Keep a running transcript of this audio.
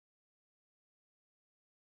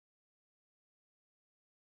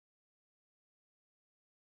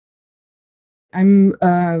I'm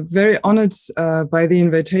very honored by the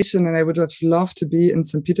invitation, and I would have loved to be in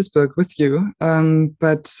St. Petersburg with you.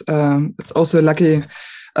 But it's also a lucky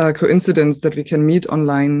coincidence that we can meet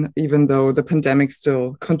online, even though the pandemic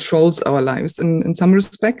still controls our lives in some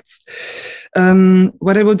respects.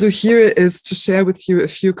 What I will do here is to share with you a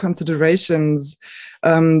few considerations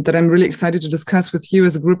that I'm really excited to discuss with you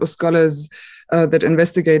as a group of scholars that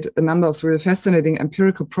investigate a number of really fascinating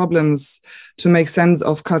empirical problems to make sense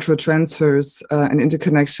of cultural transfers and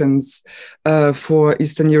interconnections for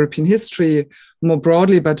Eastern European history more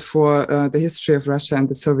broadly, but for the history of Russia and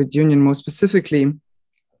the Soviet Union more specifically.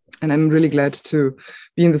 And I'm really glad to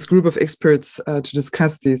be in this group of experts to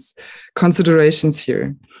discuss these considerations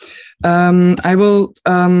here. I will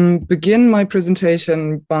begin my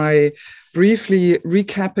presentation by briefly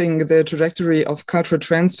recapping the trajectory of cultural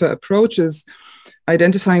transfer approaches,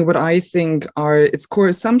 identifying what I think are its core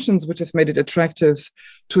assumptions which have made it attractive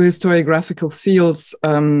to historiographical fields,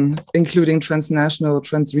 including transnational,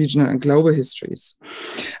 transregional, and global histories.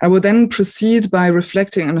 I will then proceed by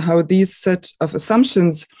reflecting on how these set of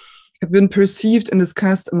assumptions have been perceived and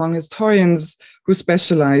discussed among historians who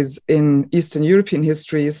specialize in Eastern European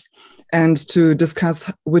histories, and to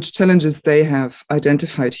discuss which challenges they have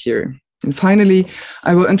identified here. And finally,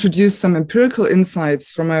 I will introduce some empirical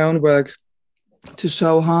insights from my own work to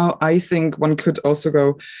show how I think one could also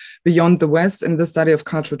go beyond the West in the study of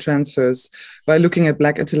cultural transfers by looking at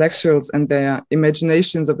Black intellectuals and their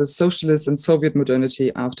imaginations of a socialist and Soviet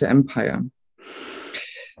modernity after empire.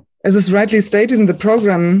 As is rightly stated in the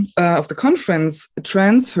program of the conference,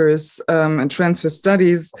 transfers and transfer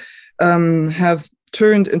studies have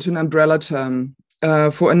turned into an umbrella term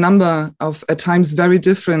for a number of, at times, very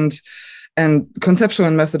different and conceptual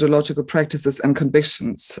and methodological practices and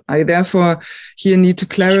convictions. I therefore here need to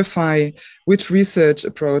clarify which research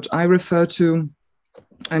approach I refer to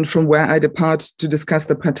and from where I depart to discuss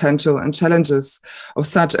the potential and challenges of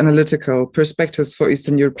such analytical perspectives for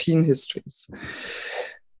Eastern European histories.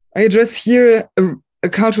 I address here a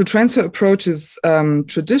cultural transfer approaches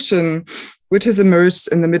tradition which has emerged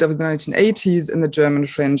in the mid of the 1980s in the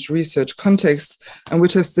German-French research context, and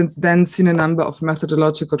which has since then seen a number of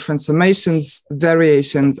methodological transformations,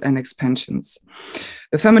 variations, and expansions.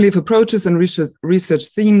 The family of approaches and research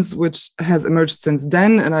themes which has emerged since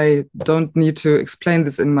then, and I don't need to explain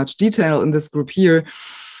this in much detail in this group here,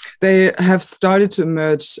 they have started to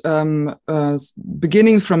emerge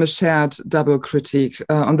beginning from a shared double critique.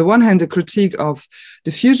 On the one hand, a critique of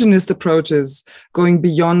diffusionist approaches going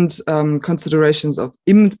beyond considerations of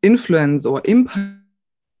influence or impact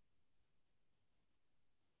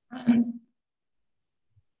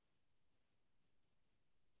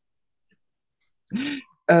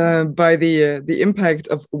by the impact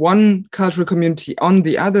of one cultural community on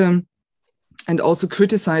the other, and also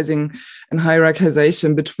criticizing and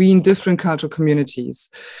hierarchization between different cultural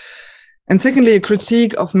communities. And secondly, a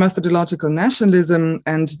critique of methodological nationalism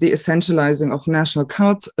and the essentializing of national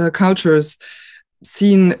cultures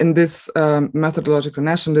seen in this methodological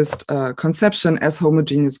nationalist conception as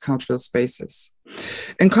homogeneous cultural spaces.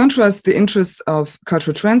 In contrast, the interest of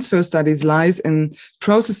cultural transfer studies lies in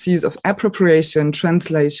processes of appropriation,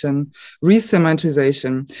 translation,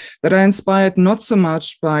 resemantization that are inspired not so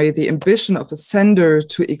much by the ambition of a sender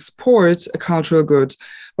to export a cultural good,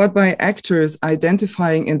 but by actors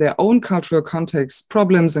identifying in their own cultural context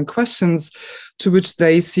problems and questions to which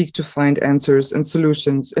they seek to find answers and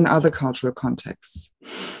solutions in other cultural contexts.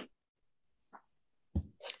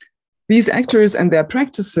 These actors and their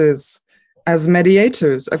practices as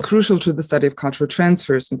mediators are crucial to the study of cultural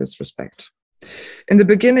transfers in this respect. In the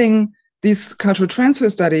beginning, these cultural transfer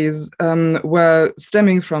studies were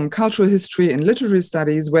stemming from cultural history and literary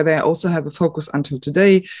studies, where they also have a focus until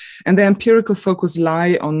today, and their empirical focus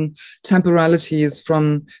lie on temporalities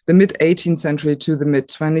from the mid-18th century to the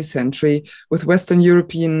mid-20th century, with Western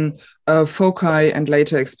European foci and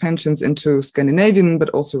later expansions into Scandinavian, but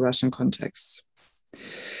also Russian contexts.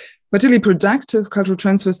 Particularly productive cultural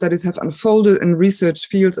transfer studies have unfolded in research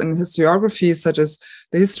fields and historiography, such as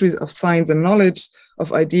the histories of science and knowledge,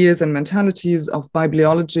 of ideas and mentalities, of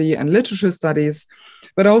bibliology and literature studies,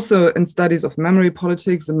 but also in studies of memory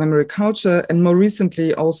politics and memory culture, and more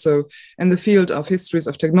recently also in the field of histories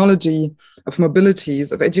of technology, of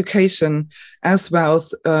mobilities, of education, as well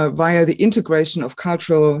as via the integration of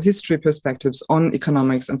cultural history perspectives on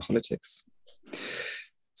economics and politics.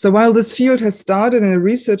 So while this field has started in a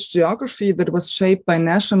research geography that was shaped by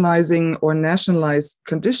nationalizing or nationalized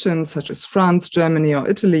conditions such as France, Germany, or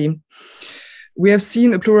Italy, We have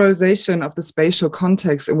seen a pluralization of the spatial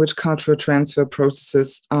context in which cultural transfer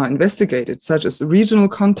processes are investigated, such as regional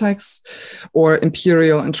contexts or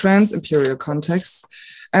imperial and trans-imperial contexts,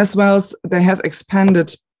 as well as they have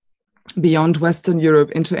expanded beyond Western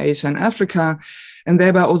Europe into Asia and Africa, and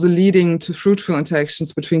thereby also leading to fruitful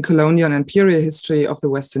interactions between colonial and imperial history of the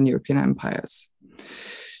Western European empires.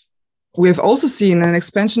 We have also seen an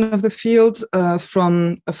expansion of the field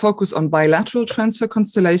from a focus on bilateral transfer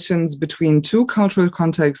constellations between two cultural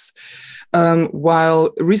contexts,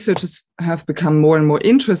 while researchers have become more and more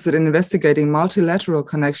interested in investigating multilateral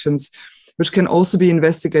connections, which can also be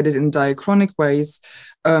investigated in diachronic ways,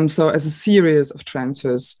 so as a series of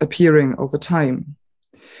transfers appearing over time.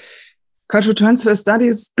 Cultural transfer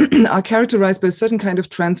studies are characterized by a certain kind of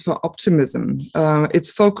transfer optimism.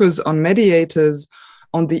 Its focus on mediators,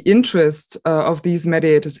 on the interest of these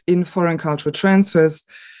mediators in foreign cultural transfers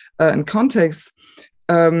and contexts,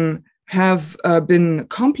 have been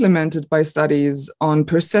complemented by studies on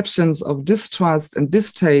perceptions of distrust and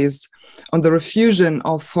distaste, on the refusion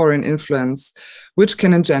of foreign influence, which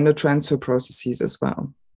can engender transfer processes as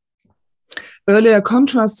well. Earlier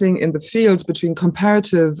contrasting in the field between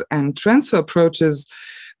comparative and transfer approaches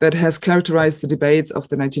that has characterized the debates of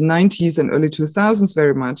the 1990s and early 2000s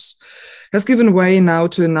very much, has given way now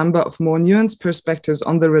to a number of more nuanced perspectives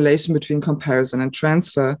on the relation between comparison and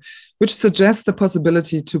transfer, which suggests the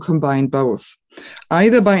possibility to combine both,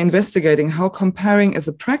 either by investigating how comparing as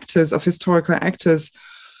a practice of historical actors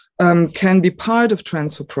can be part of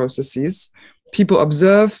transfer processes. People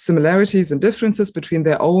observe similarities and differences between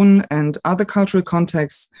their own and other cultural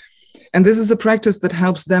contexts, and this is a practice that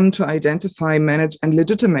helps them to identify, manage, and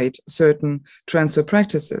legitimate certain transfer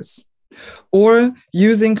practices. Or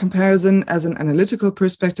using comparison as an analytical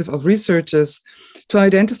perspective of researchers to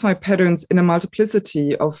identify patterns in a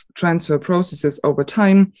multiplicity of transfer processes over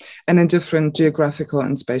time and in different geographical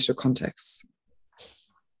and spatial contexts.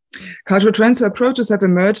 Cultural transfer approaches have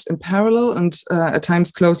emerged in parallel and at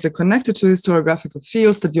times closely connected to historiographical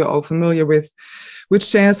fields that you're all familiar with, which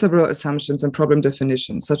share several assumptions and problem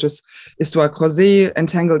definitions, such as histoire croisée,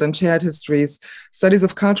 entangled and shared histories, studies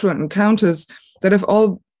of cultural encounters that have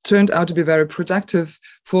all turned out to be very productive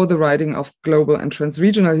for the writing of global and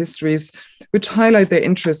transregional histories, which highlight their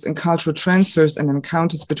interest in cultural transfers and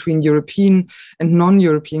encounters between European and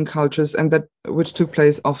non-European cultures, and that which took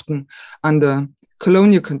place often under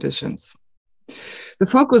colonial conditions. The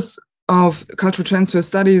focus of cultural transfer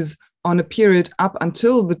studies on a period up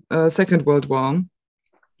until the Second World War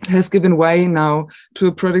has given way now to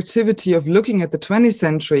a productivity of looking at the 20th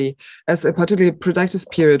century as a particularly productive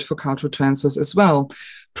period for cultural transfers as well.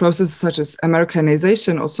 Processes such as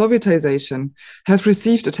Americanization or Sovietization have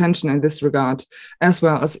received attention in this regard, as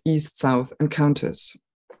well as East-South encounters.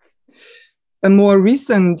 A more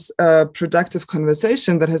recent productive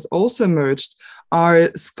conversation that has also emerged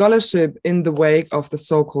are scholarship in the wake of the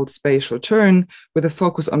so-called spatial turn, with a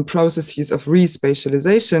focus on processes of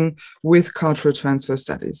re-spatialization with cultural transfer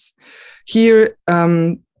studies. Here,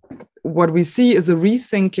 what we see is a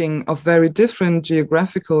rethinking of very different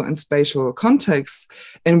geographical and spatial contexts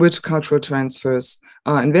in which cultural transfers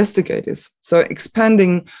are investigated. So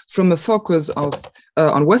expanding from a focus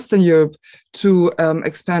on Western Europe to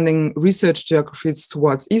expanding research geographies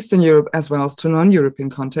towards Eastern Europe as well as to non-European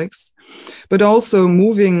contexts, but also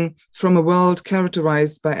moving from a world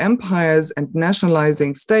characterized by empires and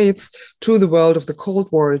nationalizing states to the world of the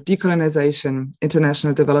Cold War, decolonization,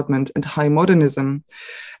 international development, and high modernism,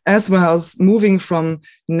 as well as moving from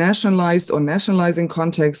nationalized or nationalizing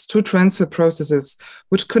contexts to transfer processes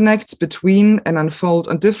which connect between and unfold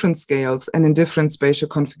on different scales and in different spatial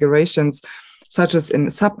configurations, such as in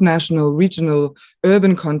subnational, regional,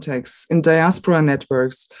 urban contexts, in diaspora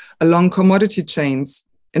networks, along commodity chains,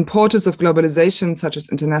 in portals of globalization, such as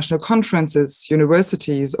international conferences,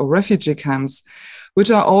 universities, or refugee camps, which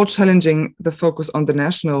are all challenging the focus on the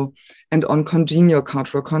national and on congenial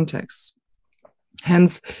cultural contexts.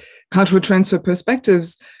 Hence, cultural transfer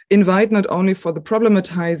perspectives invite not only for the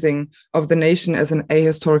problematizing of the nation as an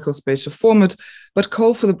ahistorical spatial format, but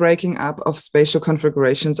call for the breaking up of spatial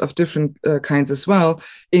configurations of different kinds as well,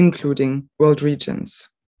 including world regions.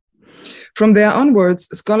 From there onwards,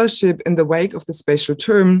 scholarship in the wake of the spatial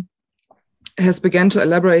turn has begun to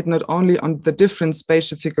elaborate not only on the different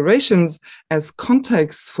spatial figurations as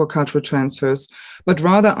contexts for cultural transfers, but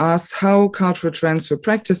rather asks how cultural transfer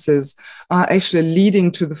practices are actually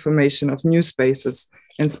leading to the formation of new spaces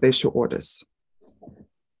and spatial orders.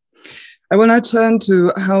 I will now turn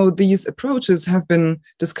to how these approaches have been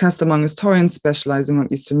discussed among historians specializing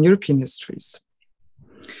on Eastern European histories.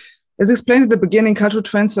 As explained at the beginning, cultural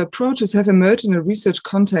transfer approaches have emerged in a research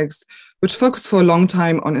context which focused for a long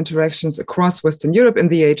time on interactions across Western Europe in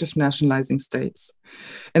the age of nationalizing states.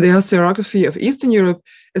 In the historiography of Eastern Europe,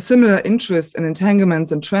 a similar interest in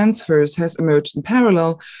entanglements and transfers has emerged in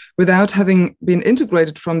parallel without having been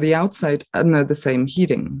integrated from the outside under the same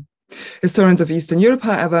heading. Historians of Eastern Europe,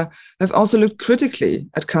 however, have also looked critically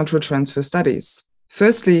at cultural transfer studies.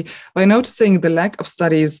 Firstly, by noticing the lack of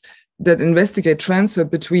studies that investigate transfer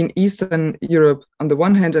between Eastern Europe on the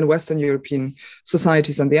one hand and Western European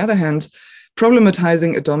societies on the other hand,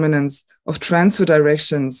 problematizing a dominance of transfer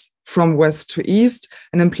directions from west to east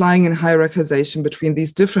and implying a hierarchization between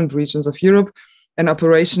these different regions of Europe, an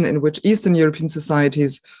operation in which Eastern European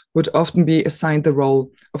societies would often be assigned the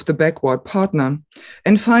role of the backward partner.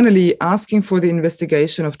 And finally, asking for the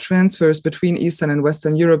investigation of transfers between Eastern and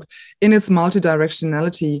Western Europe in its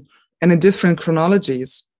multidirectionality and in different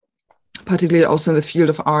chronologies, particularly also in the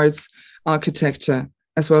field of arts, architecture,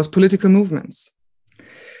 as well as political movements.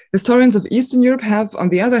 Historians of Eastern Europe have, on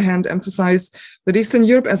the other hand, emphasized that Eastern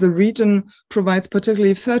Europe as a region provides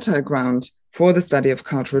particularly fertile ground for the study of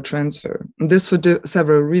cultural transfer, and this for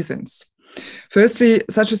several reasons. Firstly,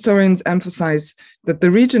 such historians emphasize that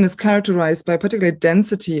the region is characterized by a particular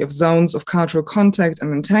density of zones of cultural contact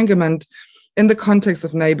and entanglement in the context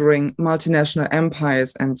of neighboring multinational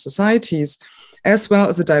empires and societies, as well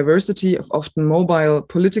as a diversity of often mobile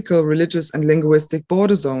political, religious, and linguistic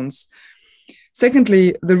border zones.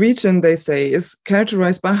 Secondly, the region, they say, is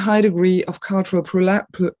characterized by a high degree of cultural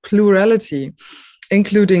plurality,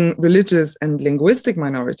 including religious and linguistic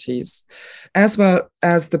minorities, as well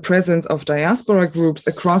as the presence of diaspora groups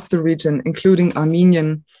across the region, including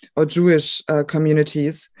Armenian or Jewish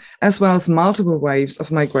communities, as well as multiple waves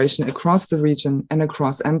of migration across the region and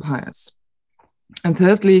across empires. And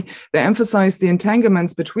thirdly, they emphasize the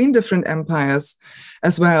entanglements between different empires,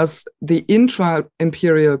 as well as the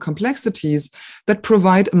intra-imperial complexities that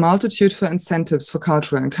provide a multitude for incentives for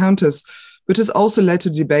cultural encounters, which has also led to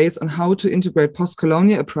debates on how to integrate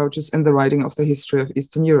post-colonial approaches in the writing of the history of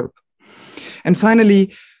Eastern Europe. And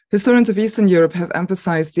finally, historians of Eastern Europe have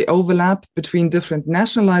emphasized the overlap between different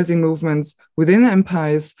nationalizing movements within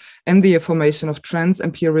empires and the formation of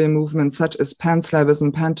trans-imperial movements such as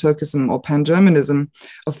pan-Slavism, pan-Turkism, or pan-Germanism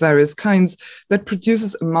of various kinds that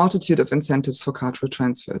produces a multitude of incentives for cultural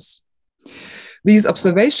transfers. These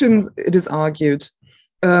observations, it is argued,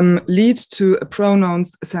 lead to a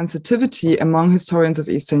pronounced sensitivity among historians of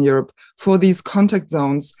Eastern Europe for these contact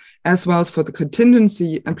zones, as well as for the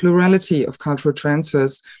contingency and plurality of cultural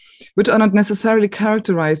transfers, which are not necessarily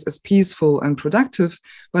characterized as peaceful and productive,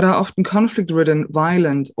 but are often conflict-ridden,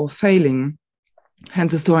 violent, or failing.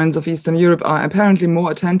 Hence, historians of Eastern Europe are apparently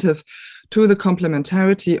more attentive to the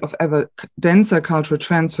complementarity of ever denser cultural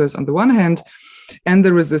transfers on the one hand, and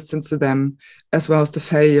the resistance to them, as well as the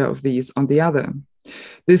failure of these on the other.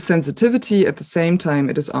 This sensitivity, at the same time,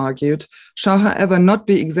 it is argued, shall, however, not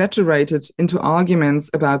be exaggerated into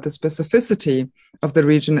arguments about the specificity of the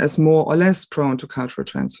region as more or less prone to cultural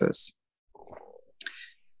transfers.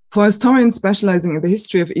 For historians specializing in the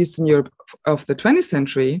history of Eastern Europe of the 20th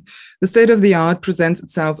century, the state of the art presents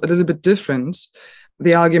itself a little bit different.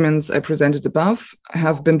 The arguments I presented above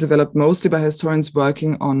have been developed mostly by historians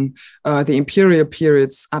working on the imperial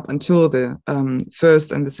periods up until the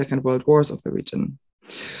First and the Second World Wars of the region.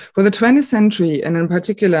 For the 20th century, and in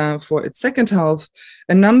particular for its second half,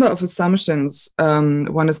 a number of assumptions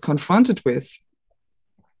one is confronted with,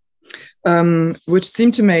 which seem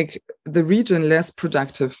to make the region less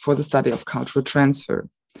productive for the study of cultural transfer.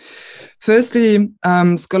 Firstly,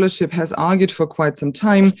 scholarship has argued for quite some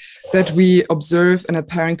time that we observe an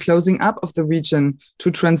apparent closing up of the region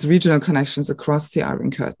to transregional connections across the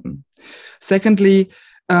Iron Curtain. Secondly,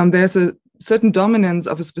 there's a certain dominance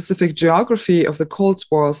of a specific geography of the Cold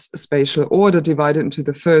War's spatial order divided into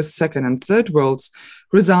the first, second, and third worlds,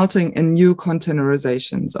 resulting in new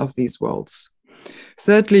containerizations of these worlds.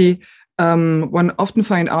 Thirdly, one often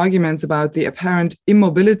finds arguments about the apparent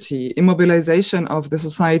immobilization of the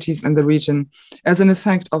societies in the region as an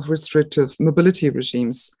effect of restrictive mobility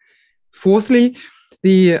regimes. Fourthly,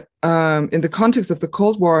 in the context of the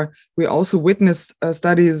Cold War, we also witnessed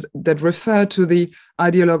studies that refer to the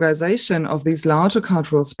ideologization of these larger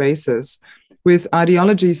cultural spaces, with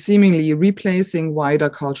ideology seemingly replacing wider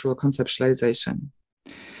cultural conceptualization.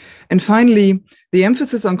 And finally, the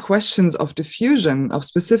emphasis on questions of diffusion of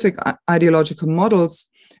specific ideological models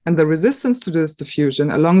and the resistance to this diffusion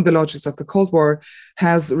along the logics of the Cold War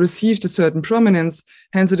has received a certain prominence.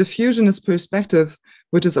 Hence, a diffusionist perspective,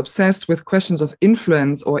 which is obsessed with questions of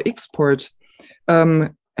influence or export,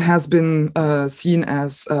 has been seen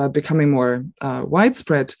as becoming more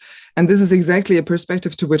widespread. And this is exactly a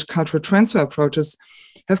perspective to which cultural transfer approaches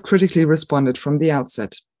have critically responded from the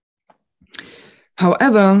outset.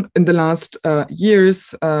 However, in the last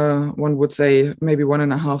years, one would say maybe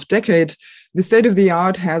 1.5 decades, the state of the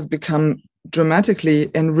art has become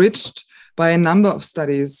dramatically enriched by a number of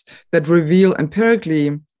studies that reveal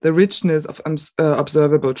empirically the richness of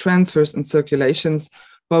observable transfers and circulations,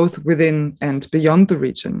 both within and beyond the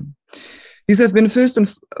region. These have been first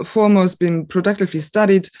and foremost been productively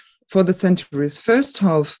studied for the century's first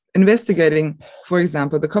half, investigating, for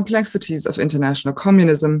example, the complexities of international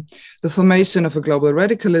communism, the formation of a global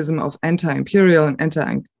radicalism of anti-imperial and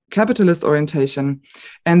anti-capitalist orientation,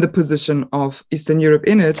 and the position of Eastern Europe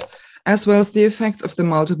in it, as well as the effects of the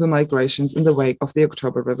multiple migrations in the wake of the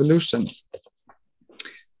October Revolution.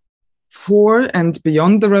 For and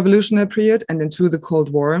beyond the revolutionary period and into the Cold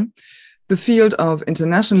War, the field of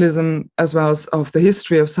internationalism, as well as of the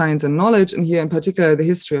history of science and knowledge, and here in particular the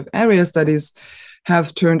history of area studies,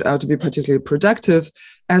 have turned out to be particularly productive,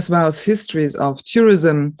 as well as histories of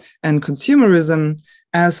tourism and consumerism,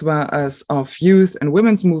 as well as of youth and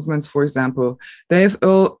women's movements, for example. They have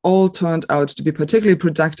all turned out to be particularly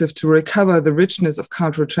productive to recover the richness of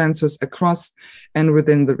cultural transfers across and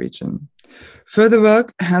within the region. Further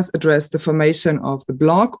work has addressed the formation of the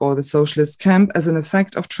bloc or the socialist camp as an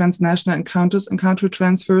effect of transnational encounters and cultural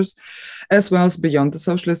transfers, as well as beyond the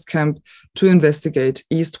socialist camp to investigate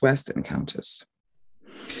East-West encounters.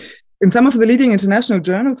 In some of the leading international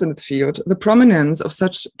journals in the field, the prominence of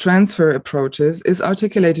such transfer approaches is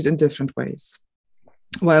articulated in different ways.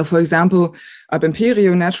 While, for example, Ab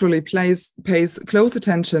Imperio naturally pays close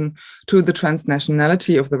attention to the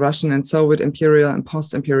transnationality of the Russian and Soviet imperial and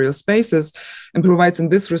post-imperial spaces and provides in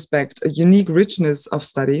this respect a unique richness of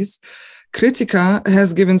studies, Critica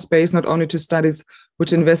has given space not only to studies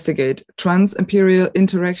which investigate trans-imperial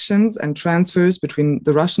interactions and transfers between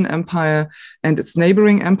the Russian Empire and its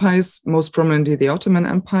neighboring empires, most prominently the Ottoman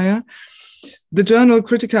Empire. The journal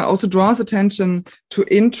Critica also draws attention to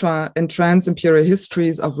intra- and trans-imperial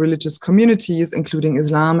histories of religious communities, including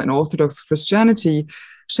Islam and Orthodox Christianity,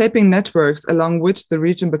 shaping networks along which the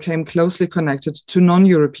region became closely connected to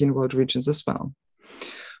non-European world regions as well.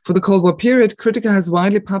 For the Cold War period, Critica has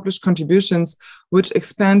widely published contributions which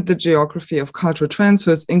expand the geography of cultural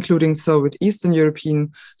transfers, including Soviet Eastern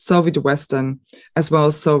European, Soviet Western, as well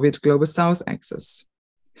as Soviet Global South axis.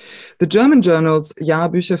 The German journals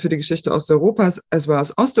Jahrbücher für die Geschichte Osteuropas as well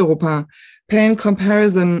as Osteuropa pay in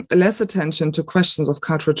comparison less attention to questions of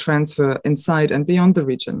cultural transfer inside and beyond the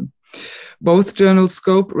region. Both journals'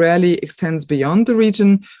 scope rarely extends beyond the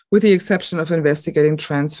region, with the exception of investigating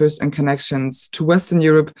transfers and connections to Western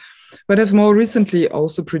Europe, but have more recently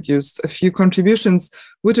also produced a few contributions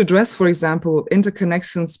which address, for example,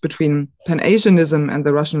 interconnections between Pan-Asianism and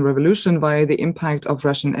the Russian Revolution via the impact of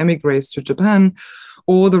Russian emigres to Japan,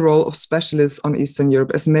 or the role of specialists on Eastern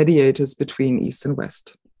Europe as mediators between East and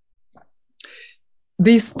West.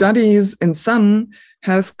 These studies, in sum,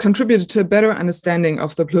 have contributed to a better understanding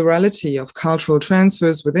of the plurality of cultural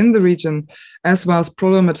transfers within the region, as well as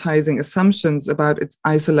problematizing assumptions about its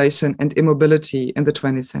isolation and immobility in the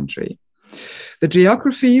 20th century. The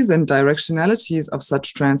geographies and directionalities of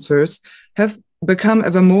such transfers have become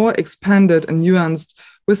ever more expanded and nuanced,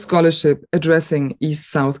 with scholarship addressing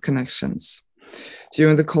East-South connections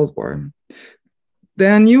during the Cold War.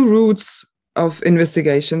 There are new routes of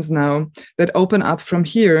investigations now that open up from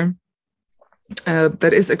here.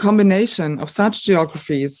 That is a combination of such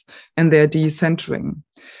geographies and their decentering.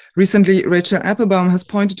 Recently, Rachel Applebaum has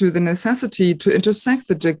pointed to the necessity to intersect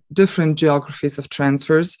the different geographies of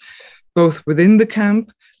transfers, both within the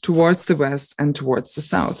camp, towards the West, and towards the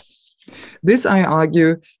South. This, I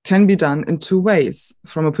argue, can be done in two ways: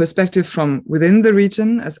 from a perspective from within the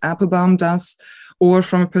region, as Applebaum does, or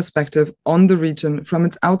from a perspective on the region from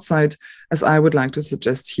its outside, as I would like to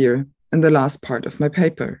suggest here in the last part of my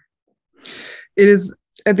paper. It is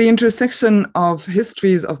at the intersection of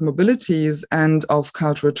histories of mobilities and of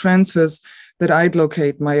cultural transfers that I'd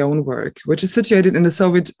locate my own work, which is situated in the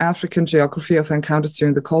Soviet African geography of encounters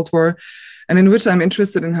during the Cold War, and in which I'm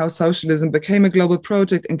interested in how socialism became a global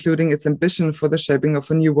project, including its ambition for the shaping of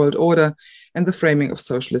a new world order and the framing of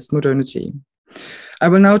socialist modernity. I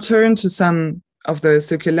will now turn to some of the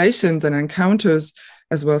circulations and encounters,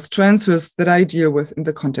 as well as transfers, that I deal with in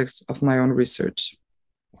the context of my own research.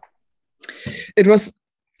 It was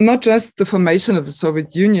not just the formation of the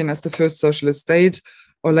Soviet Union as the first socialist state,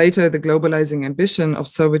 or later the globalizing ambition of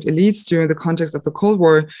Soviet elites during the context of the Cold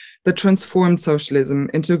War, that transformed socialism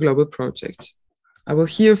into a global project. I will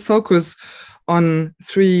here focus on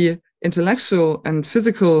three intellectual and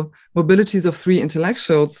physical mobilities of three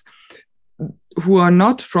intellectuals who are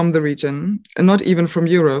not from the region and not even from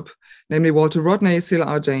Europe, namely Walter Rodney, Cecil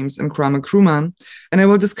R. James, and Kwame Nkrumah. And I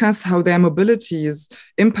will discuss how their mobilities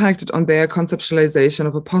impacted on their conceptualization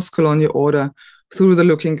of a post-colonial order through the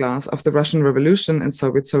looking glass of the Russian Revolution and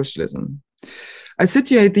Soviet socialism. I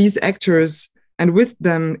situate these actors and with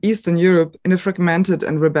them Eastern Europe in a fragmented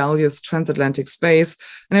and rebellious transatlantic space,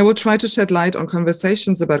 and I will try to shed light on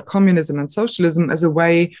conversations about communism and socialism as a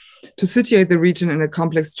way to situate the region in a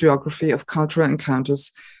complex geography of cultural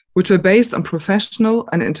encounters, which were based on professional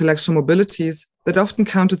and intellectual mobilities that often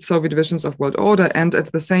countered Soviet visions of world order and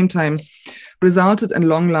at the same time resulted in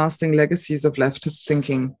long-lasting legacies of leftist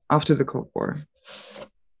thinking after the Cold War.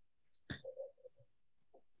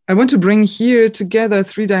 I want to bring here together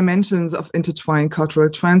three dimensions of intertwined cultural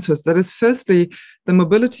transfers. That is, firstly, the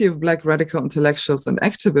mobility of Black radical intellectuals and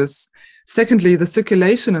activists. Secondly, the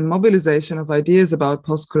circulation and mobilization of ideas about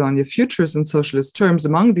post-colonial futures in socialist terms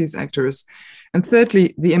among these actors. And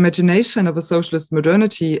thirdly, the imagination of a socialist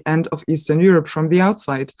modernity and of Eastern Europe from the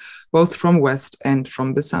outside, both from West and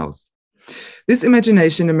from the South. This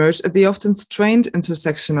imagination emerged at the often strained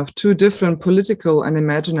intersection of two different political and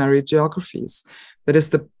imaginary geographies. That is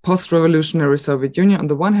the post-revolutionary Soviet Union on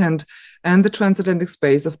the one hand, and the transatlantic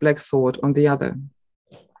space of Black thought on the other.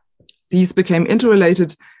 These became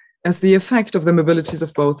interrelated as the effect of the mobilities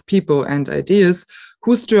of both people and ideas,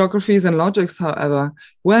 whose geographies and logics, however,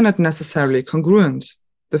 were not necessarily congruent.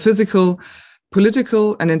 The physical,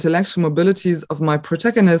 political, and intellectual mobilities of my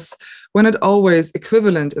protagonists were not always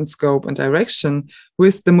equivalent in scope and direction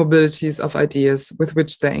with the mobilities of ideas with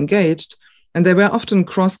which they engaged, and they were often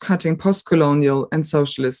cross-cutting post-colonial and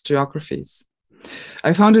socialist geographies.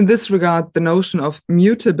 I found in this regard the notion of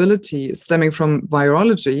mutability stemming from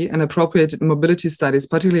virology and appropriated mobility studies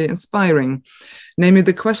particularly inspiring, namely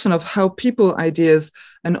the question of how people, ideas,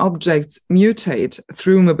 and objects mutate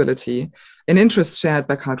through mobility, an interest shared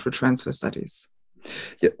by cultural transfer studies.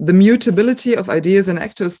 The mutability of ideas and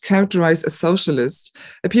actors characterized as socialist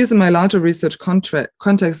appears in my larger research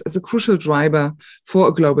context as a crucial driver for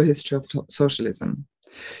a global history of socialism.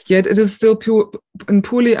 Yet it is still in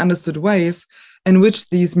poorly understood ways in which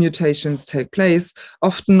these mutations take place,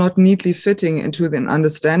 often not neatly fitting into an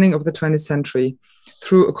understanding of the 20th century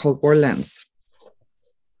through a Cold War lens.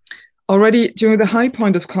 Already during the high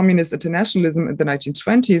point of communist internationalism in the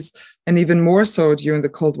 1920s, and even more so during the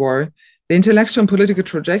Cold War, the intellectual and political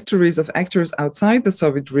trajectories of actors outside the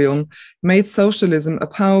Soviet realm made socialism a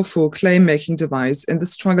powerful claim-making device in the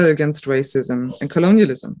struggle against racism and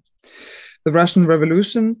colonialism. The Russian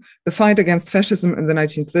Revolution, the fight against fascism in the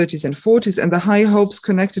 1930s and 40s, and the high hopes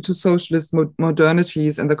connected to socialist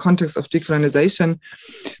modernities in the context of decolonization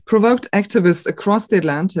provoked activists across the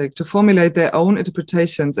Atlantic to formulate their own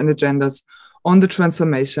interpretations and agendas on the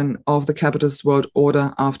transformation of the capitalist world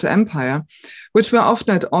order after empire, which were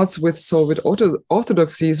often at odds with Soviet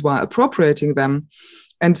orthodoxies while appropriating them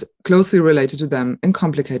and closely related to them in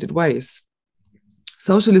complicated ways.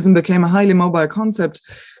 Socialism became a highly mobile concept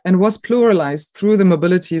and was pluralized through the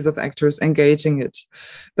mobilities of actors engaging it,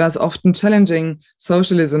 thus often challenging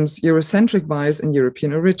socialism's Eurocentric bias and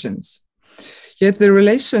European origins. Yet the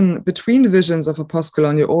relation between visions of a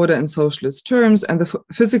post-colonial order in socialist terms and the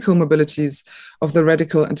physical mobilities of the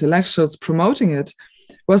radical intellectuals promoting it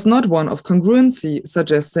was not one of congruency,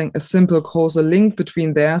 suggesting a simple causal link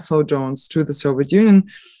between their sojourns to the Soviet Union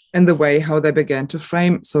and the way how they began to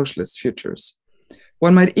frame socialist futures.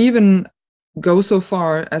 One might even go so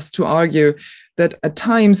far as to argue that at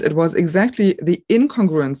times it was exactly the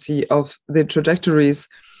incongruency of the trajectories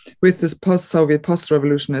with this post-Soviet,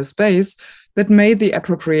 post-revolutionary space that made the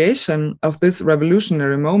appropriation of this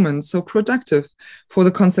revolutionary moment so productive for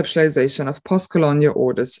the conceptualization of post-colonial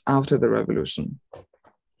orders after the revolution.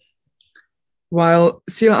 While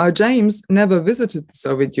Cecil R. James never visited the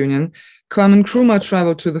Soviet Union, Kwame Nkrumah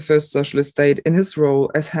traveled to the first socialist state in his role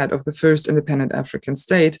as head of the first independent African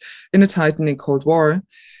state in a tightening Cold War,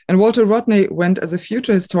 and Walter Rodney went as a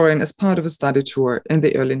future historian as part of a study tour in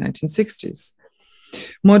the early 1960s.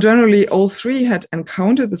 More generally, all three had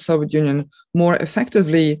encountered the Soviet Union more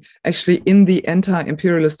effectively, actually in the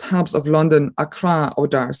anti-imperialist hubs of London, Accra, or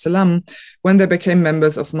Dar es Salaam, when they became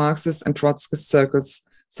members of Marxist and Trotskyist circles,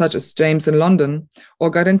 such as James in London, or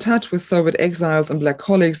got in touch with Soviet exiles and Black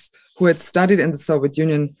colleagues who had studied in the Soviet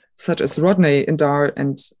Union, such as Rodney in Dar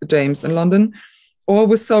and James in London, or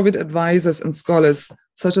with Soviet advisors and scholars,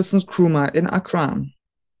 such as Nkrumah in Accra.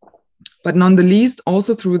 But none the least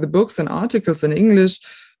also through the books and articles in English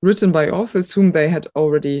written by authors whom they had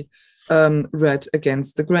already read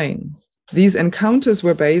against the grain. These encounters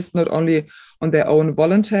were based not only on their own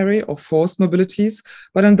voluntary or forced mobilities,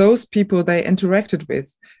 but on those people they interacted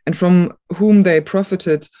with and from whom they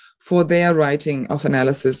profited for their writing of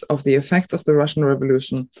analysis of the effects of the Russian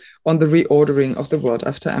Revolution on the reordering of the world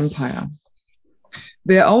after empire.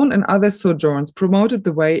 Their own and other sojourns promoted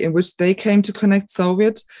the way in which they came to connect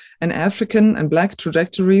Soviet and African and Black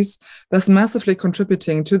trajectories, thus massively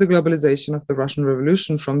contributing to the globalization of the Russian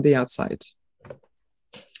Revolution from the outside.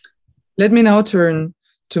 Let me now turn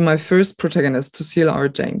to my first protagonist, Cecil R.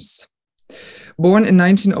 James. Born in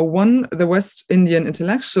 1901, the West Indian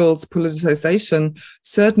intellectual's politicization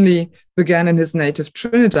certainly began in his native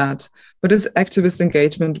Trinidad, but his activist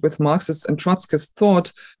engagement with Marxist and Trotskyist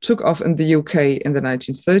thought took off in the UK in the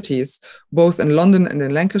 1930s, both in London and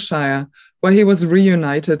in Lancashire, where he was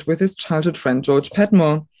reunited with his childhood friend George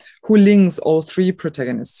Padmore, who links all three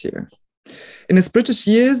protagonists here. In his British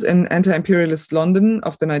years in anti-imperialist London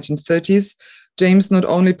of the 1930s, James not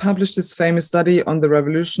only published his famous study on the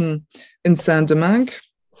revolution in Saint-Domingue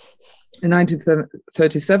in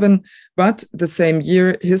 1937, but the same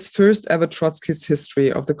year, his first ever Trotskyist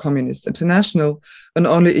history of the Communist International, and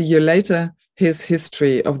only a year later, his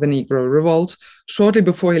history of the Negro Revolt, shortly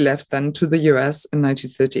before he left then to the US in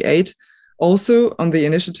 1938, also on the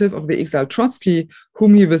initiative of the exiled Trotsky,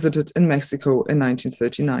 whom he visited in Mexico in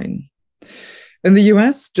 1939. In the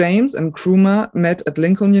US, James and Nkrumah met at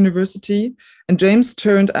Lincoln University, and James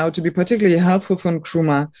turned out to be particularly helpful for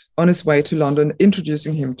Nkrumah on his way to London,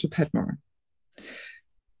 introducing him to Padmore.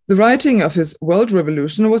 The writing of his World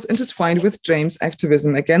Revolution was intertwined with James'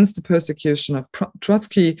 activism against the persecution of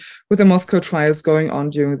Trotsky, with the Moscow trials going on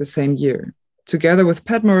during the same year. Together with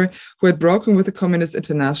Padmore, who had broken with the Communist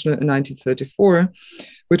International in 1934,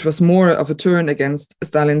 which was more of a turn against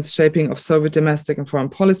Stalin's shaping of Soviet domestic and foreign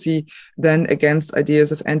policy than against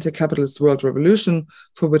ideas of anti-capitalist world revolution,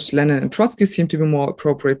 for which Lenin and Trotsky seemed to be more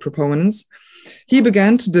appropriate proponents, he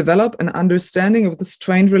began to develop an understanding of the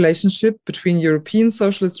strained relationship between European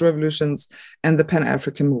socialist revolutions and the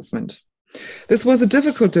Pan-African movement. This was a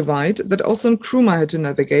difficult divide that also Nkrumah had to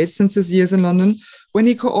navigate since his years in London, when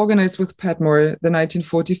he co-organized with Padmore the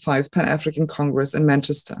 1945 Pan-African Congress in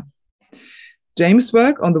Manchester. James'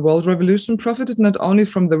 work on the World Revolution profited not only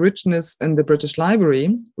from the richness in the British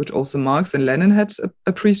Library, which also Marx and Lenin had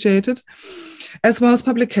appreciated, as well as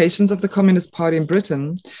publications of the Communist Party in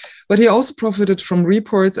Britain, but he also profited from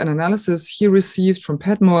reports and analysis he received from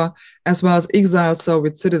Padmore, as well as exiled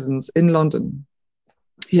Soviet citizens in London.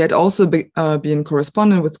 He had also been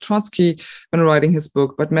correspondent with Trotsky when writing his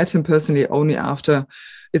book, but met him personally only after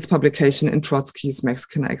its publication in Trotsky's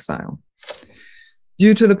Mexican exile.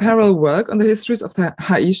 Due to the parallel work on the histories of the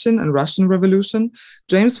Haitian and Russian Revolution,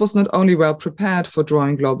 James was not only well prepared for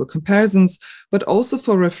drawing global comparisons, but also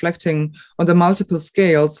for reflecting on the multiple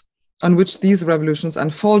scales on which these revolutions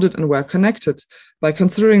unfolded and were connected, by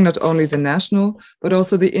considering not only the national, but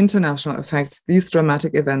also the international effects these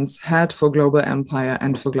dramatic events had for global empire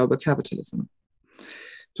and for global capitalism.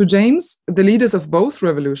 To James, the leaders of both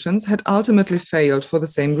revolutions had ultimately failed for the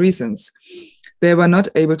same reasons. They were not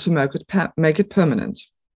able to make it permanent.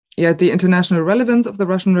 Yet the international relevance of the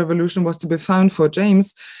Russian Revolution was to be found for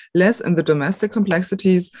James less in the domestic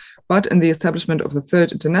complexities, but in the establishment of the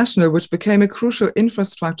Third International, which became a crucial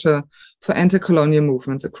infrastructure for anti-colonial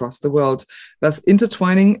movements across the world, thus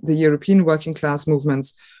intertwining the European working class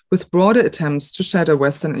movements with broader attempts to shatter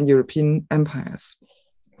Western and European empires.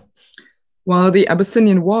 While the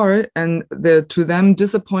Abyssinian War and the, to them,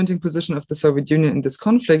 disappointing position of the Soviet Union in this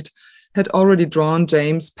conflict had already drawn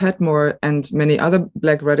James, Padmore, and many other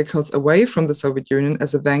Black radicals away from the Soviet Union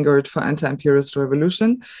as a vanguard for anti-imperialist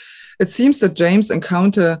revolution, it seems that James'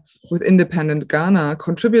 encounter with independent Ghana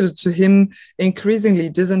contributed to him increasingly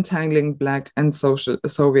disentangling Black and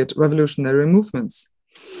Soviet revolutionary movements.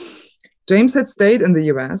 James had stayed in the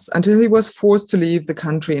US until he was forced to leave the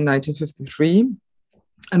country in 1953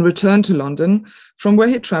 and returned to London, from where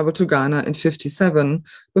he traveled to Ghana in 1957,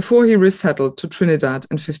 before he resettled to Trinidad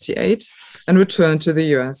in 1958 and returned to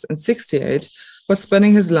the US in 1968, but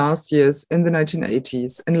spending his last years in the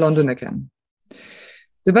 1980s in London again.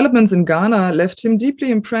 Developments in Ghana left him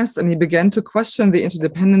deeply impressed, and he began to question the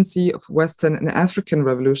interdependency of Western and African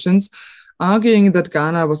revolutions, arguing that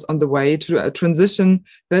Ghana was on the way to a transition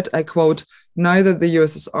that, I quote, neither the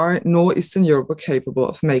USSR nor Eastern Europe were capable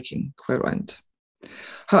of making, quote end.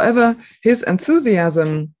 However, his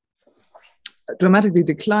enthusiasm dramatically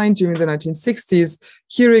declined during the 1960s.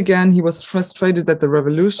 Here again, he was frustrated that the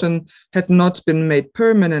revolution had not been made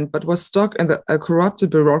permanent, but was stuck in a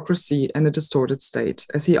corrupted bureaucracy and a distorted state,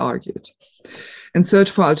 as he argued. In search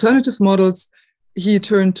for alternative models, he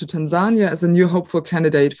turned to Tanzania as a new hopeful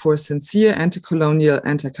candidate for a sincere anti-colonial,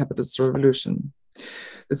 anti-capitalist revolution.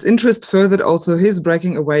 This interest furthered also his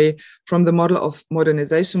breaking away from the model of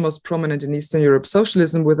modernization most prominent in Eastern Europe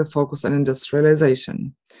socialism with a focus on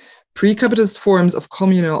industrialization. Pre-capitalist forms of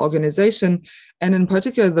communal organization, and in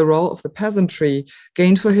particular the role of the peasantry,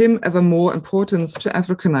 gained for him ever more importance to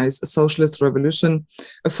Africanize a socialist revolution,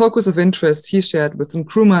 a focus of interest he shared with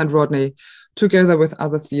Nkrumah and Rodney, together with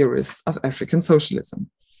other theorists of African socialism.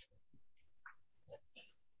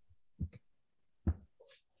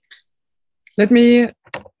 Let me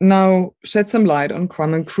now shed some light on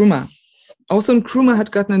Kwame Nkrumah. Also, Nkrumah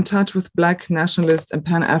had gotten in touch with Black nationalist and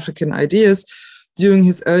Pan-African ideas during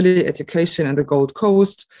his early education in the Gold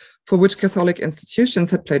Coast, for which Catholic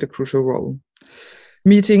institutions had played a crucial role.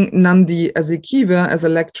 Meeting Nnamdi Azikiwe as a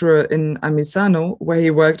lecturer in Amisano, where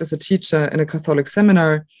he worked as a teacher in a Catholic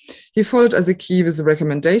seminar, he followed Azikiwe's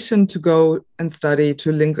recommendation to go and study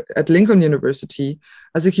at Lincoln University,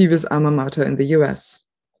 Azikiwe's alma mater in the US.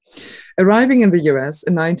 Arriving in the US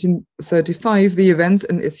in 1935, the events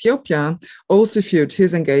in Ethiopia also fueled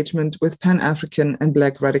his engagement with Pan-African and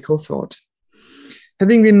Black radical thought.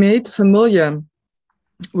 Having been made familiar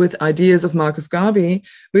with ideas of Marcus Garvey,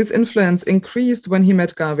 this influence increased when he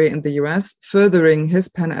met Garvey in the US, furthering his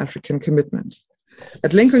Pan-African commitment.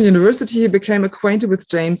 At Lincoln University, he became acquainted with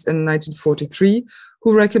James in 1943,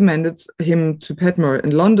 who recommended him to Petmore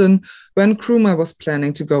in London when Nkrumah was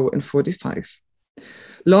planning to go in 1945.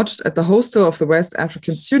 Lodged at the hostel of the West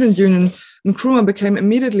African Student Union, Nkrumah became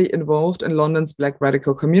immediately involved in London's Black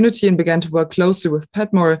radical community and began to work closely with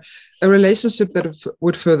Petmore, a relationship that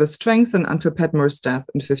would further strengthen until Petmore's death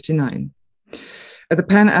in 1959. At the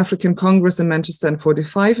Pan-African Congress in Manchester in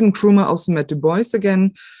 1945, Nkrumah also met Du Bois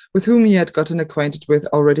again, with whom he had gotten acquainted with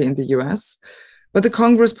already in the US. But the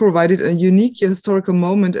Congress provided a unique historical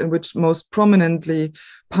moment in which most prominently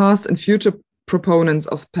past and future proponents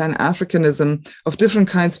of Pan-Africanism of different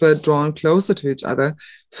kinds were drawn closer to each other,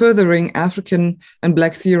 furthering African and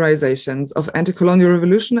Black theorizations of anti-colonial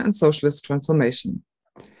revolution and socialist transformation.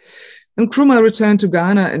 Nkrumah returned to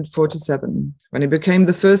Ghana in 1947. When he became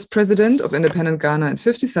the first president of independent Ghana in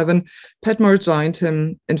 1957, Petmore joined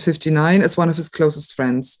him in 1959 as one of his closest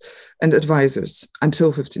friends and advisors until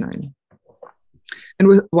 1959.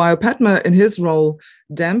 And while Petmore, in his role,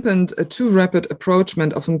 dampened a too rapid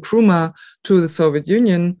approachment of Nkrumah to the Soviet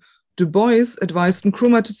Union, Du Bois advised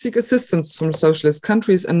Nkrumah to seek assistance from socialist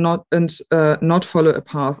countries and not follow a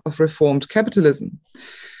path of reformed capitalism.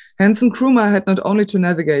 Hence, Nkrumah had not only to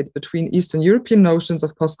navigate between Eastern European notions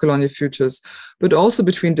of post-colonial futures, but also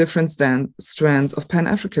between different strands of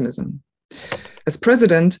Pan-Africanism. As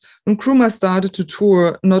president, Nkrumah started to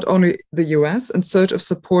tour not only the US in search of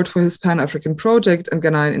support for his Pan-African project and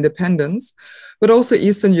Ghanaian independence, but also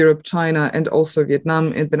Eastern Europe, China, and also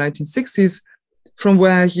Vietnam in the 1960s, from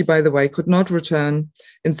where he, by the way, could not return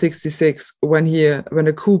in 1966 when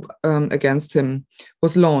a coup against him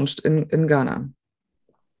was launched in Ghana.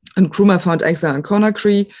 Nkrumah found exile in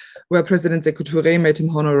Conakry, where President Sékou Touré made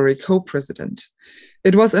him honorary co-president.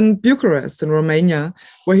 It was in Bucharest, in Romania,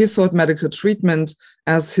 where he sought medical treatment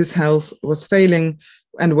as his health was failing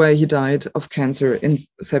and where he died of cancer in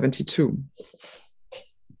 1972.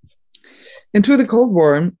 Into the Cold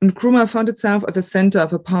War, Nkrumah found itself at the center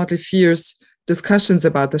of a partly fierce discussions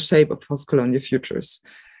about the shape of post-colonial futures.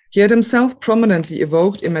 He had himself prominently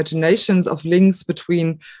evoked imaginations of links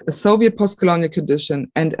between a Soviet post-colonial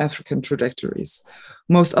condition and African trajectories.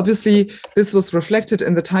 Most obviously, this was reflected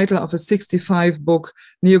in the title of a 1965 book,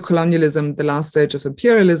 Neocolonialism, The Last Stage of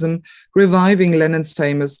Imperialism, reviving Lenin's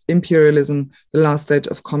famous Imperialism, The Last Stage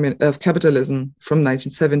of Capitalism from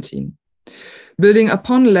 1917. Building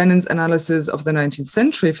upon Lenin's analysis of the 19th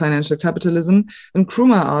century financial capitalism,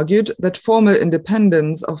 Nkrumah argued that formal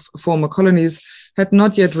independence of former colonies had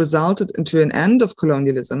not yet resulted into an end of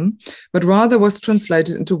colonialism, but rather was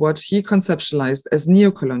translated into what he conceptualized as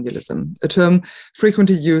neocolonialism, a term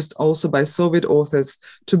frequently used also by Soviet authors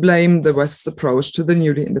to blame the West's approach to the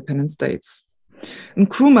newly independent states.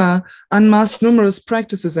 Nkrumah unmasked numerous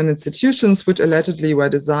practices and institutions which allegedly were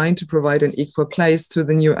designed to provide an equal place to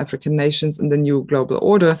the new African nations in the new global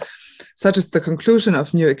order, such as the conclusion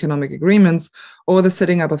of new economic agreements or the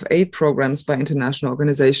setting up of aid programs by international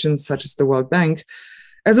organizations such as the World Bank,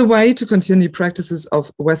 as a way to continue practices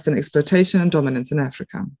of Western exploitation and dominance in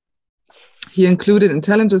Africa. He included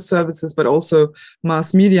intelligence services, but also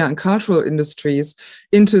mass media and cultural industries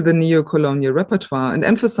into the neo-colonial repertoire and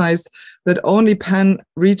emphasized that only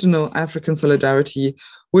pan-regional African solidarity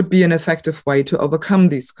would be an effective way to overcome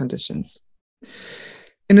these conditions.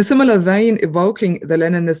 In a similar vein, evoking the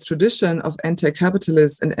Leninist tradition of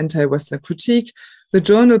anti-capitalist and anti-Western critique, the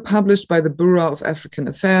journal published by the Bureau of African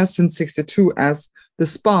Affairs since 1962 as The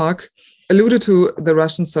Spark alluded to the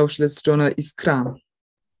Russian socialist journal Iskra.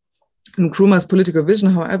 Nkrumah's political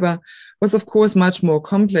vision, however, was of course much more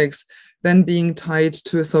complex than being tied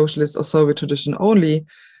to a socialist or Soviet tradition only,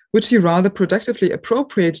 which he rather productively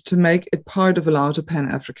appropriated to make it part of a larger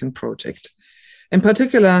Pan-African project. In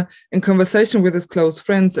particular, in conversation with his close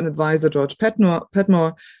friends and advisor George Petmore,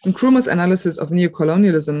 Nkrumah's analysis of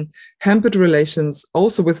neocolonialism hampered relations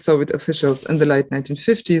also with Soviet officials in the late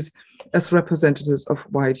 1950s as representatives of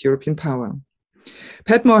white European power.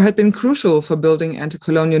 Petmore had been crucial for building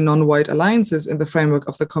anti-colonial non-white alliances in the framework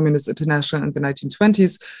of the Communist International in the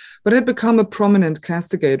 1920s, but had become a prominent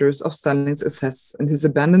castigator of Stalin's excesses and his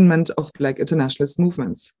abandonment of Black internationalist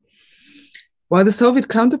movements. While the Soviet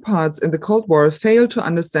counterparts in the Cold War failed to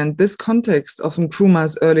understand this context of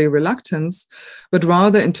Nkrumah's early reluctance, but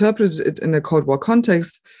rather interpreted it in a Cold War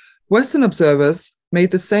context, Western observers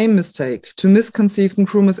made the same mistake to misconceive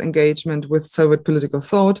Nkrumah's engagement with Soviet political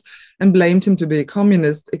thought and blamed him to be a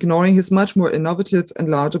communist, ignoring his much more innovative and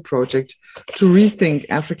larger project to rethink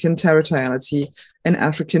African territoriality and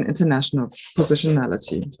African international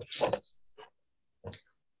positionality.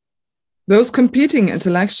 Those competing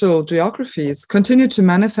intellectual geographies continued to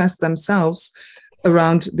manifest themselves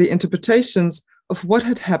around the interpretations of what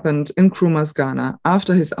had happened in Nkrumah's Ghana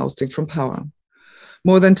after his ousting from power.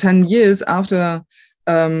 More than 10 years after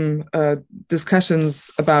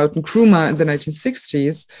discussions about Nkrumah in the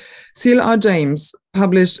 1960s, C.L.R. James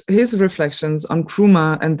published his reflections on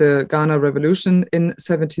Nkrumah and the Ghana Revolution in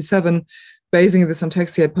 1977, basing this on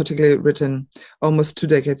texts he had particularly written almost 2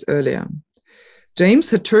 decades earlier.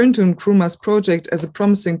 James had turned to Nkrumah's project as a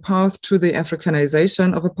promising path to the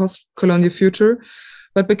Africanization of a post-colonial future,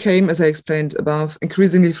 but became, as I explained above,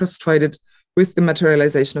 increasingly frustrated with the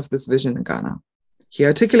materialization of this vision in Ghana. He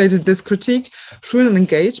articulated this critique through an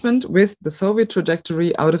engagement with the Soviet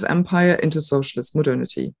trajectory out of empire into socialist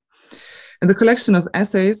modernity. In the collection of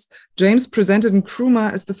essays, James presented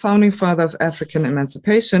Nkrumah as the founding father of African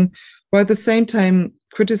emancipation, while at the same time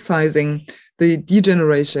criticizing the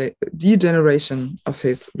degeneration of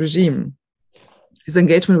his regime. His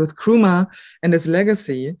engagement with Nkrumah and his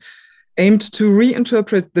legacy aimed to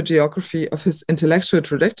reinterpret the geography of his intellectual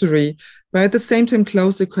trajectory by at the same time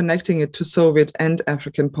closely connecting it to Soviet and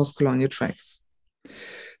African post-colonial tracks.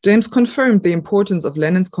 James confirmed the importance of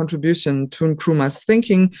Lenin's contribution to Nkrumah's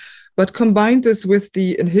thinking, but combined this with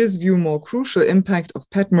the, in his view, more crucial impact of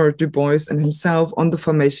Petmore, Du Bois, and himself on the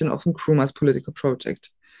formation of Nkrumah's political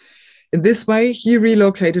project. In this way, he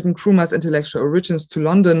relocated Nkrumah's intellectual origins to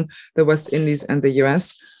London, the West Indies, and the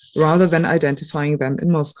US, rather than identifying them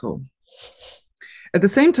in Moscow. At the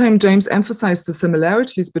same time, James emphasized the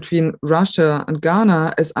similarities between Russia and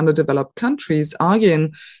Ghana as underdeveloped countries,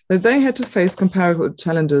 arguing that they had to face comparable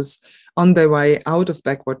challenges on their way out of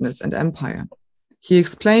backwardness and empire. He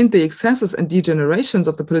explained the excesses and degenerations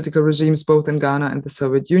of the political regimes both in Ghana and the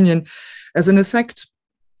Soviet Union as an effect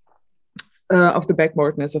of the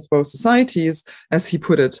backwardness of both societies, as he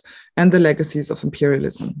put it, and the legacies of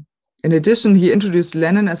imperialism. In addition, he introduced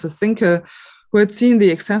Lenin as a thinker who had seen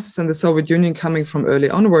the excesses in the Soviet Union coming from early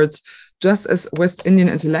onwards, just as West Indian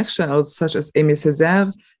intellectuals such as Aimé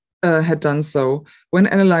Césaire had done so when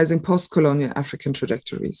analyzing post-colonial African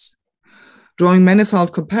trajectories. Drawing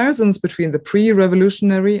manifold comparisons between the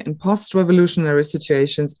pre-revolutionary and post-revolutionary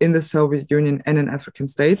situations in the Soviet Union and in African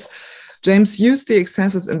states, James used the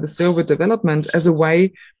excesses in the Soviet development as a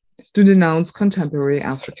way to denounce contemporary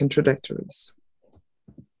African trajectories.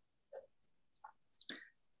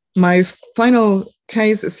 My final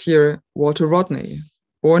case is here Walter Rodney.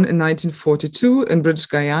 Born in 1942 in British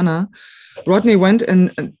Guyana, Rodney went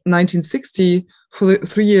in 1960 for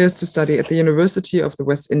 3 years to study at the University of the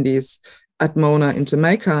West Indies at Mona in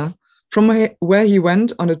Jamaica, from where he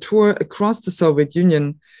went on a tour across the Soviet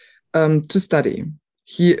Union to study.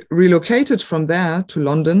 He relocated from there to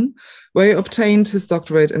London, where he obtained his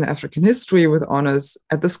doctorate in African history with honors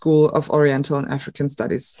at the School of Oriental and African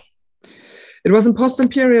Studies. It was in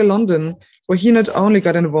post-imperial London where he not only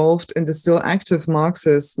got involved in the still active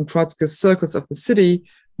Marxist and Trotskyist circles of the city,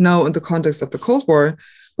 now in the context of the Cold War,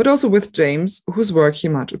 but also with James, whose work he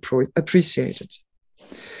much appreciated.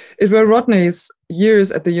 It were Rodney's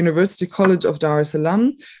years at the University College of Dar es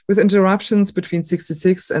Salaam, with interruptions between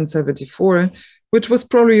 1966 and 1974, which was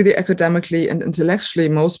probably the academically and intellectually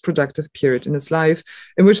most productive period in his life,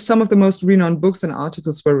 in which some of the most renowned books and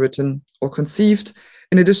articles were written or conceived,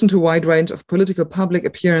 in addition to a wide range of political public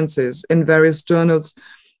appearances in various journals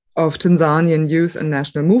of Tanzanian youth and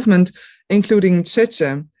national movement, including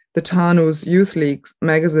Cheche, the Tanu's Youth League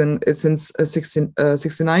magazine since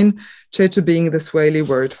 1969, Cheche being the Swahili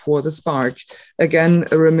word for the spark, again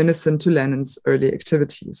reminiscent to Lenin's early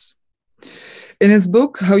activities. In his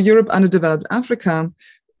book, How Europe Underdeveloped Africa,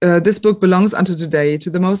 this book belongs unto today to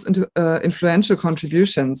the most influential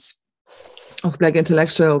contributions of Black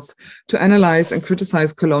intellectuals to analyze and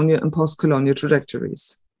criticize colonial and post-colonial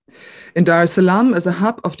trajectories. In Dar es Salaam, as a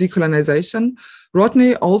hub of decolonization,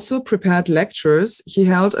 Rodney also prepared lectures he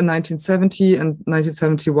held in 1970 and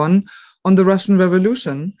 1971 on the Russian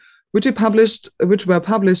Revolution, which were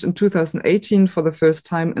published in 2018 for the first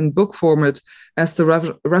time in book format as The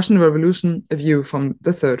Russian Revolution, A View from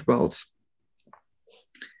the Third World.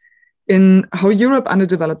 In How Europe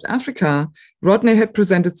Underdeveloped Africa, Rodney had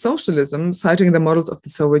presented socialism, citing the models of the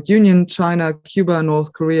Soviet Union, China, Cuba,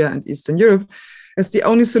 North Korea, and Eastern Europe, as the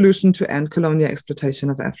only solution to end colonial exploitation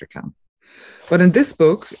of Africa. But in this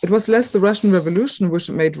book, it was less the Russian Revolution which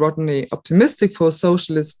made Rodney optimistic for a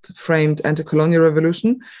socialist-framed anti-colonial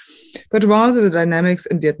revolution, but rather the dynamics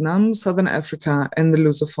in Vietnam, Southern Africa, and the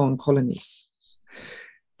Lusophone colonies.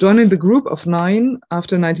 Joining the group of 9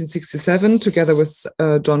 after 1967, together with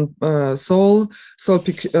John Saul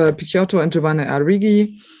Picciotto, and Giovanni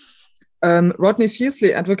Arrighi, Rodney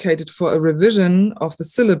fiercely advocated for a revision of the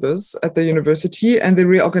syllabus at the university and the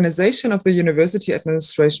reorganization of the university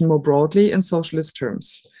administration more broadly in socialist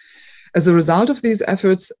terms. As a result of these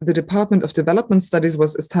efforts, the Department of Development Studies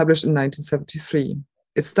was established in 1973.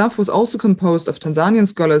 Its staff was also composed of Tanzanian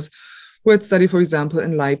scholars who had studied, for example,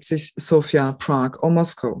 in Leipzig, Sofia, Prague, or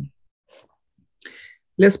Moscow.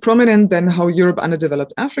 Less prominent than How Europe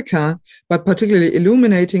Underdeveloped Africa, but particularly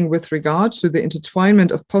illuminating with regard to the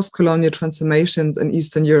intertwinement of post-colonial transformations in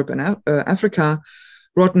Eastern Europe and Africa,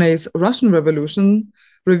 Rodney's Russian Revolution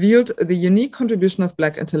revealed the unique contribution of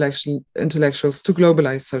Black intellectuals to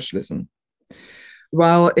globalized socialism.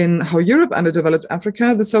 While in How Europe Underdeveloped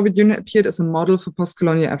Africa, the Soviet Union appeared as a model for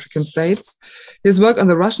post-colonial African states, his work on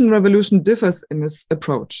the Russian Revolution differs in its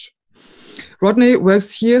approach. Rodney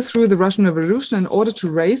works here through the Russian Revolution in order to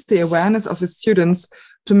raise the awareness of his students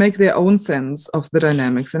to make their own sense of the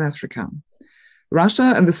dynamics in Africa.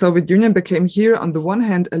 Russia and the Soviet Union became here, on the one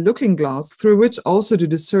hand, a looking glass through which also to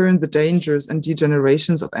discern the dangers and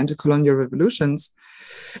degenerations of anti-colonial revolutions.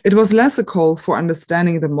 It was less a call for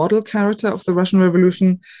understanding the model character of the Russian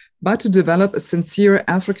Revolution, but to develop a sincere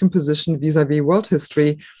African position vis-à-vis world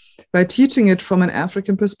history by teaching it from an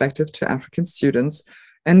African perspective to African students,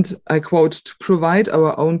 and, I quote, to provide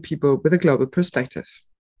our own people with a global perspective.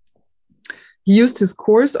 He used his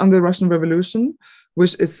course on the Russian Revolution,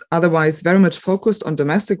 which is otherwise very much focused on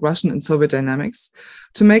domestic Russian and Soviet dynamics,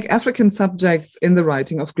 to make African subjects in the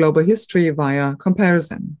writing of global history via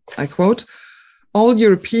comparison. I quote, "All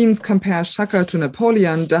Europeans compare Shaka to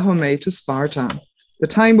Napoleon, Dahomey to Sparta. The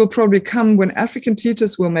time will probably come when African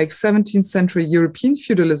teachers will make 17th century European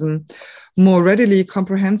feudalism more readily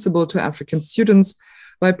comprehensible to African students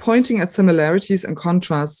by pointing at similarities and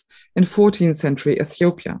contrasts in 14th century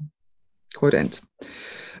Ethiopia." Quote end.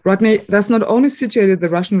 Rodney thus not only situated the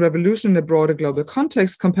Russian Revolution in a broader global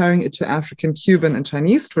context, comparing it to African, Cuban, and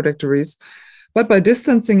Chinese trajectories, but by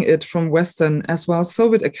distancing it from Western as well as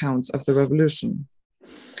Soviet accounts of the revolution.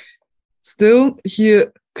 Still, he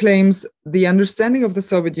claims the understanding of the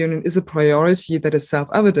Soviet Union is a priority that is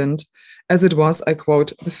self-evident, as it was, I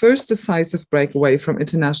quote, "the first decisive break away from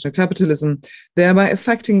international capitalism, thereby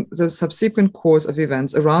affecting the subsequent course of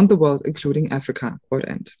events around the world, including Africa," quote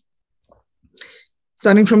end.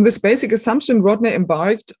 Starting from this basic assumption, Rodney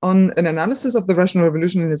embarked on an analysis of the Russian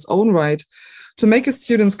Revolution in its own right to make his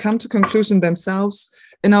students come to conclusion themselves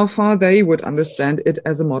in how far they would understand it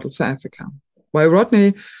as a model for Africa. While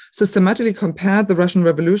Rodney systematically compared the Russian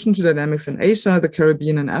Revolution to dynamics in Asia, the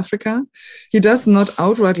Caribbean, and Africa, he does not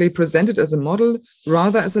outrightly present it as a model,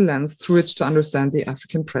 rather as a lens through which to understand the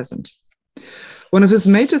African present. One of his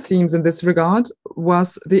major themes in this regard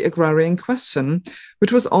was the agrarian question,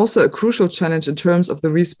 which was also a crucial challenge in terms of the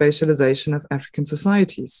respatialization of African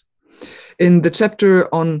societies. In the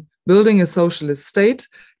chapter on building a socialist state,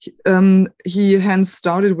 he hence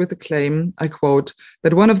started with the claim, I quote,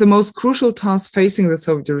 that one of the most crucial tasks facing the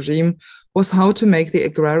Soviet regime was how to make the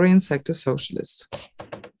agrarian sector socialist.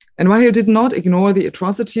 And while he did not ignore the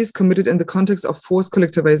atrocities committed in the context of forced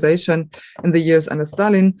collectivization in the years under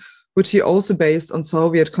Stalin, which he also based on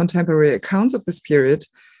Soviet contemporary accounts of this period,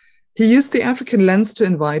 he used the African lens to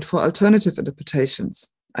invite for alternative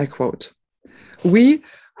interpretations. I quote, "We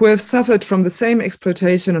who have suffered from the same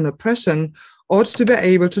exploitation and oppression ought to be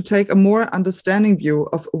able to take a more understanding view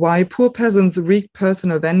of why poor peasants wreak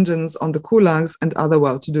personal vengeance on the kulaks and other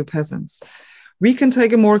well-to-do peasants. we can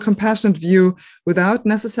take a more compassionate view without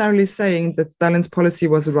necessarily saying that Stalin's policy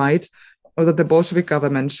was right or that the Bolshevik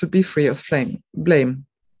government should be free of blame.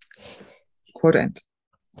 Quote end.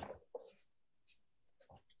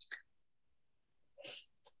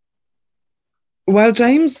 While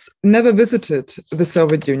James never visited the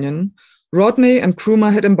Soviet Union, Rodney and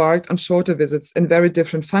Krumah had embarked on shorter visits in very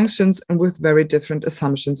different functions and with very different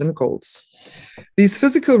assumptions and goals. These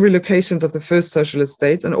physical relocations of the first socialist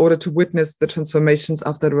states in order to witness the transformations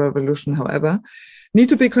after the revolution, however, need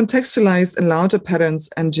to be contextualized in larger patterns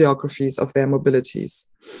and geographies of their mobilities,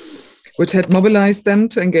 which had mobilized them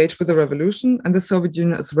to engage with the revolution and the Soviet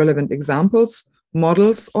Union as relevant examples,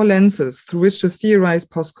 models, or lenses through which to theorize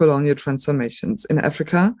post-colonial transformations in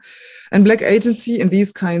Africa and Black agency in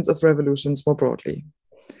these kinds of revolutions more broadly.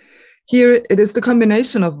 Here, it is the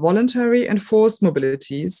combination of voluntary and forced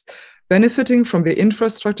mobilities benefiting from the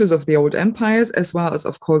infrastructures of the old empires as well as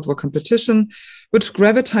of Cold War competition, which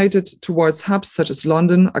gravitated towards hubs such as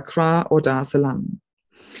London, Accra, or Dar es Salaam.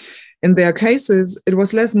 In their cases, it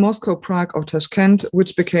was less Moscow, Prague, or Tashkent,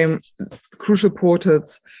 which became crucial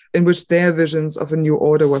portals in which their visions of a new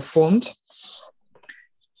order were formed.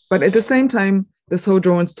 But at the same time, the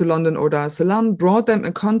sojourns to London or Dar es Salaam brought them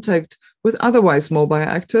in contact with otherwise mobile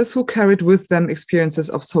actors who carried with them experiences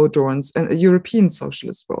of sojourns in a European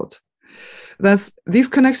socialist world. Thus, these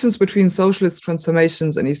connections between socialist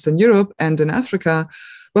transformations in Eastern Europe and in Africa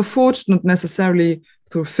were forged not necessarily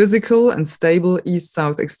through physical and stable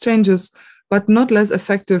East-South exchanges, but not less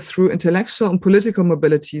effective through intellectual and political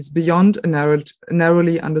mobilities beyond a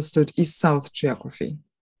narrowly understood East-South geography.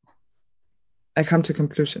 I come to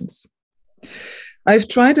conclusions. I've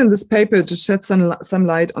tried in this paper to shed some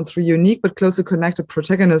light on three unique but closely connected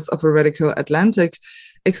protagonists of a radical Atlantic,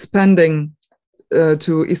 expanding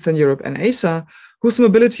to Eastern Europe and Asia, whose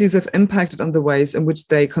mobilities have impacted on the ways in which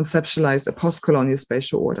they conceptualize a post-colonial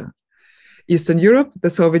spatial order. Eastern Europe, the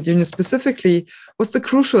Soviet Union specifically, was the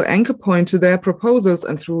crucial anchor point to their proposals,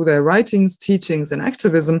 and through their writings, teachings, and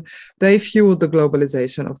activism, they fueled the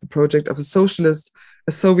globalization of the project of a socialist,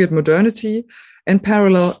 a Soviet modernity, in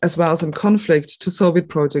parallel as well as in conflict to Soviet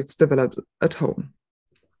projects developed at home.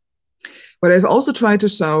 What I've also tried to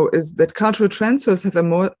show is that cultural transfers have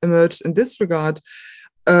emerged in this regard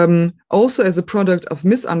also as a product of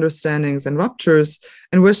misunderstandings and ruptures,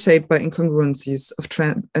 and were shaped by incongruencies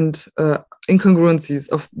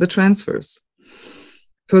of the transfers.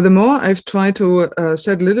 Furthermore, I've tried to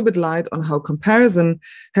shed a little bit light on how comparison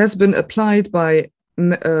has been applied by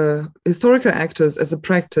historical actors as a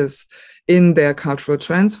practice in their cultural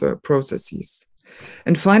transfer processes.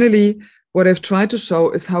 And finally, what I've tried to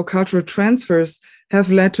show is how cultural transfers have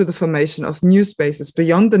led to the formation of new spaces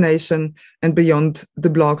beyond the nation and beyond the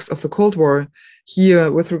blocks of the Cold War, here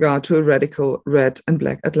with regard to a radical red and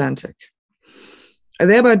black Atlantic. I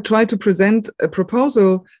thereby tried to present a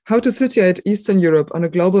proposal how to situate Eastern Europe on a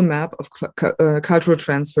global map of cultural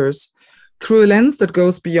transfers through a lens that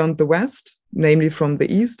goes beyond the West, namely from the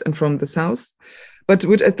East and from the South, but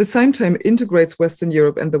which at the same time integrates Western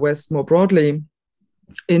Europe and the West more broadly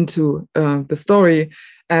into the story,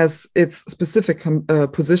 as its specific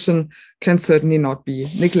position can certainly not be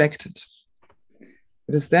neglected.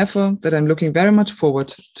 It is therefore that I'm looking very much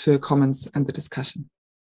forward to your comments and the discussion.